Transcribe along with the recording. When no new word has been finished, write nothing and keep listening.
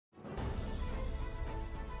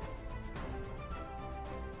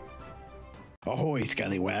Ahoy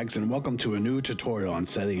scallywags, and welcome to a new tutorial on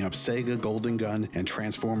setting up Sega Golden Gun and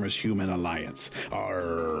Transformers Human Alliance.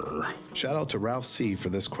 Arrgh. Shout out to Ralph C for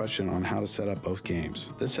this question on how to set up both games.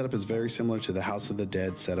 This setup is very similar to the House of the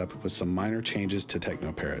Dead setup with some minor changes to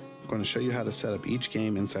Teknoparrot. I'm going to show you how to set up each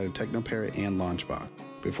game inside of Teknoparrot and Launchbox.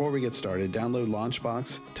 Before we get started, download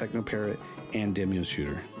Launchbox, Teknoparrot, and Demo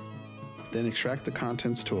Shooter. Then extract the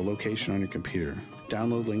contents to a location on your computer.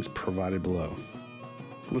 Download links provided below.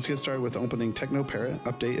 Let's get started with opening Teknoparrot.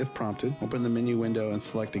 Update if prompted. Open the menu window and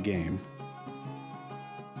select a game.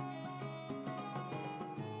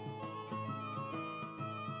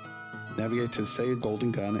 Navigate to Sega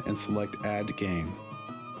Golden Gun and select Add Game.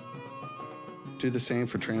 Do the same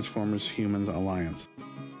for Transformers Human Alliance.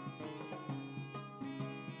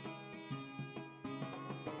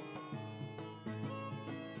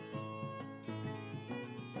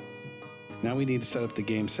 Now we need to set up the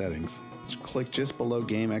game settings. Click just below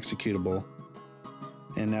Game Executable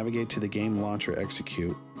and navigate to the Game Launcher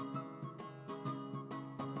Execute.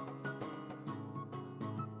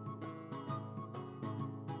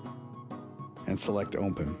 And select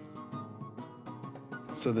Open.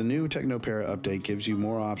 So the new Teknoparrot update gives you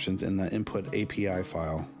more options in the Input API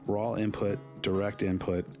file: Raw Input, Direct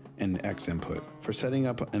Input, and X Input. For setting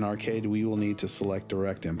up an arcade, we will need to select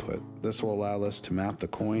Direct Input. This will allow us to map the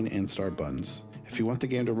coin and start buttons. If you want the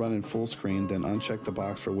game to run in full screen, then uncheck the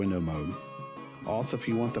box for window mode. Also, if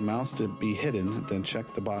you want the mouse to be hidden, then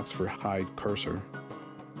check the box for hide cursor.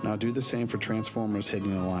 Now do the same for Transformers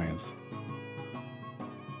Hidden Alliance.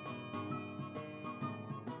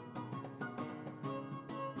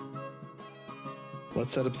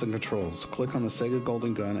 Let's set up the controls. Click on the Sega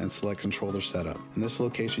Golden Gun and select Controller Setup. In this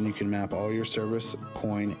location, you can map all your service,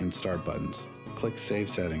 coin, and start buttons. Click Save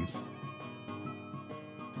Settings.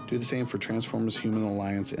 Do the same for Transformers Human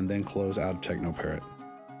Alliance and then close out of Teknoparrot.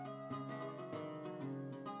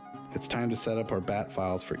 It's time to set up our BAT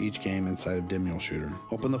files for each game inside of Demo Shooter.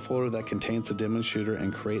 Open the folder that contains the Demo Shooter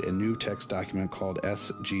and create a new text document called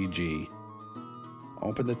SGG.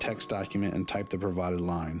 Open the text document and type the provided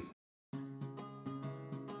line.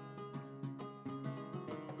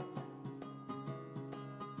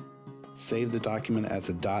 Save the document as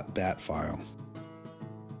a .bat file.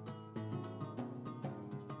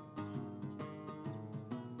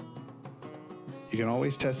 You can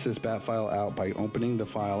always test this BAT file out by opening the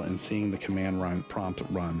file and seeing the command prompt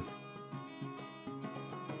run.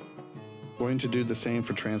 We're going to do the same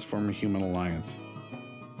for Transformer Human Alliance.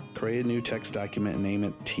 Create a new text document and name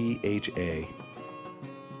it THA.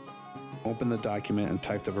 Open the document and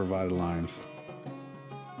type the provided lines.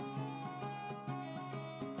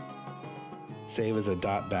 Save as a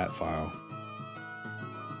 .bat file.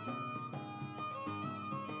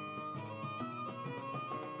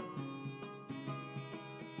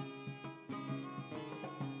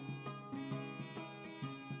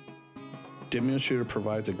 Demo Shooter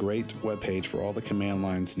provides a great web page for all the command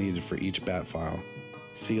lines needed for each BAT file.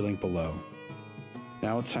 See link below.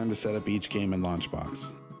 Now it's time to set up each game in Launchbox.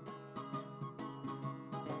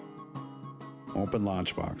 Open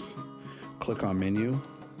Launchbox. Click on Menu,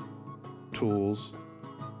 Tools,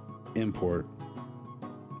 Import,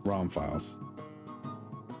 ROM files.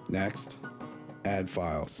 Next, Add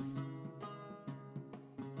files.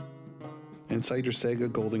 Inside your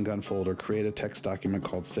Sega Golden Gun folder, create a text document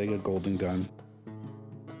called Sega Golden Gun,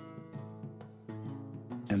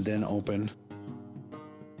 and then open.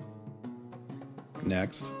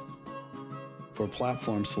 Next. For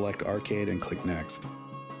platform, select Arcade and click Next.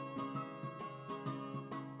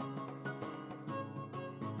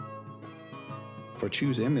 For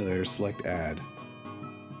Choose Emulator, select Add.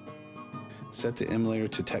 Set the emulator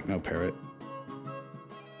to Teknoparrot.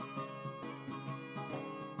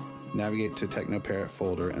 Navigate to Teknoparrot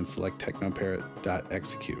folder and select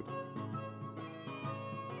Teknoparrot.execute.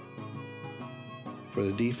 For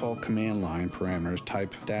the default command line parameters,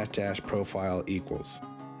 type --profile equals.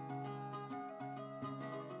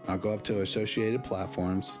 Now go up to Associated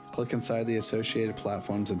Platforms, click inside the Associated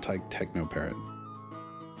Platforms and type Teknoparrot.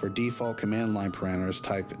 For default command line parameters,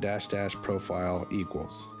 type --profile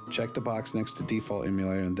equals. Check the box next to default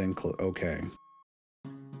emulator and then click OK.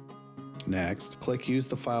 Next, click Use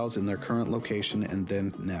the files in their current location and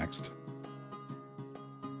then Next.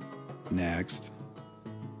 Next.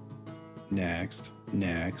 Next.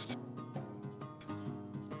 Next.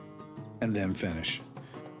 And then Finish.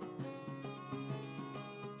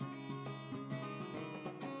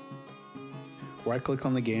 Right-click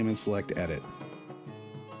on the game and select Edit.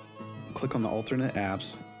 Click on the alternate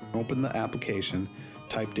apps, open the application,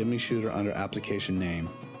 type Demo Shooter under application name.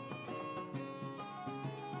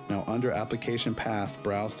 Now under application path,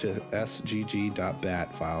 browse to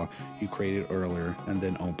sgg.bat file you created earlier and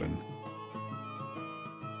then open.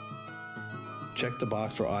 Check the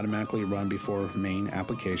box for automatically run before main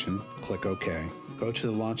application, click OK. Go to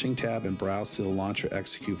the launching tab and browse to the launcher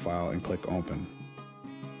execute file and click open.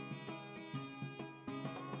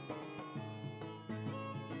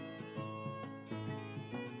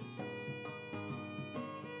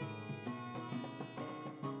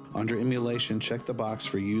 Under emulation, check the box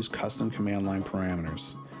for use custom command line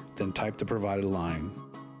parameters, then type the provided line.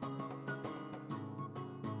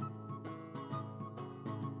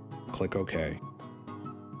 Click OK.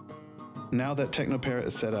 Now that Teknoparrot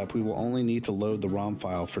is set up, we will only need to load the ROM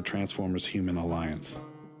file for Transformers Human Alliance.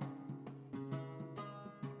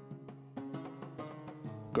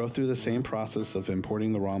 Go through the same process of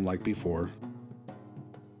importing the ROM like before.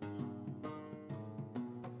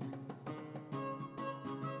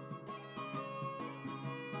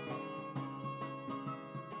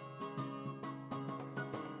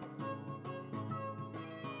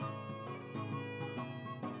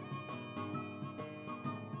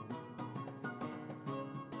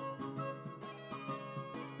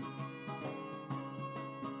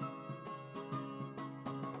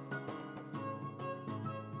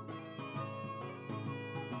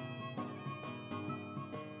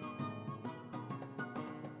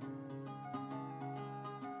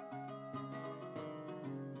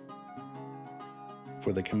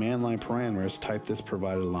 For the command line parameters, type this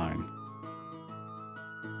provided line.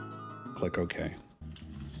 Click OK.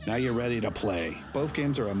 Now you're ready to play. Both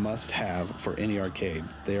games are a must-have for any arcade.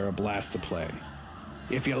 They are a blast to play.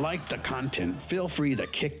 If you like the content, feel free to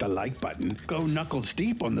kick the like button, go knuckles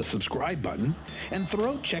deep on the subscribe button, and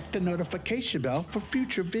check the notification bell for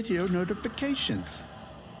future video notifications.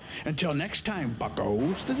 Until next time,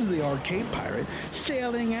 buckos, this is the Arcade Pirate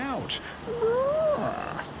sailing out.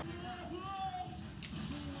 Roar!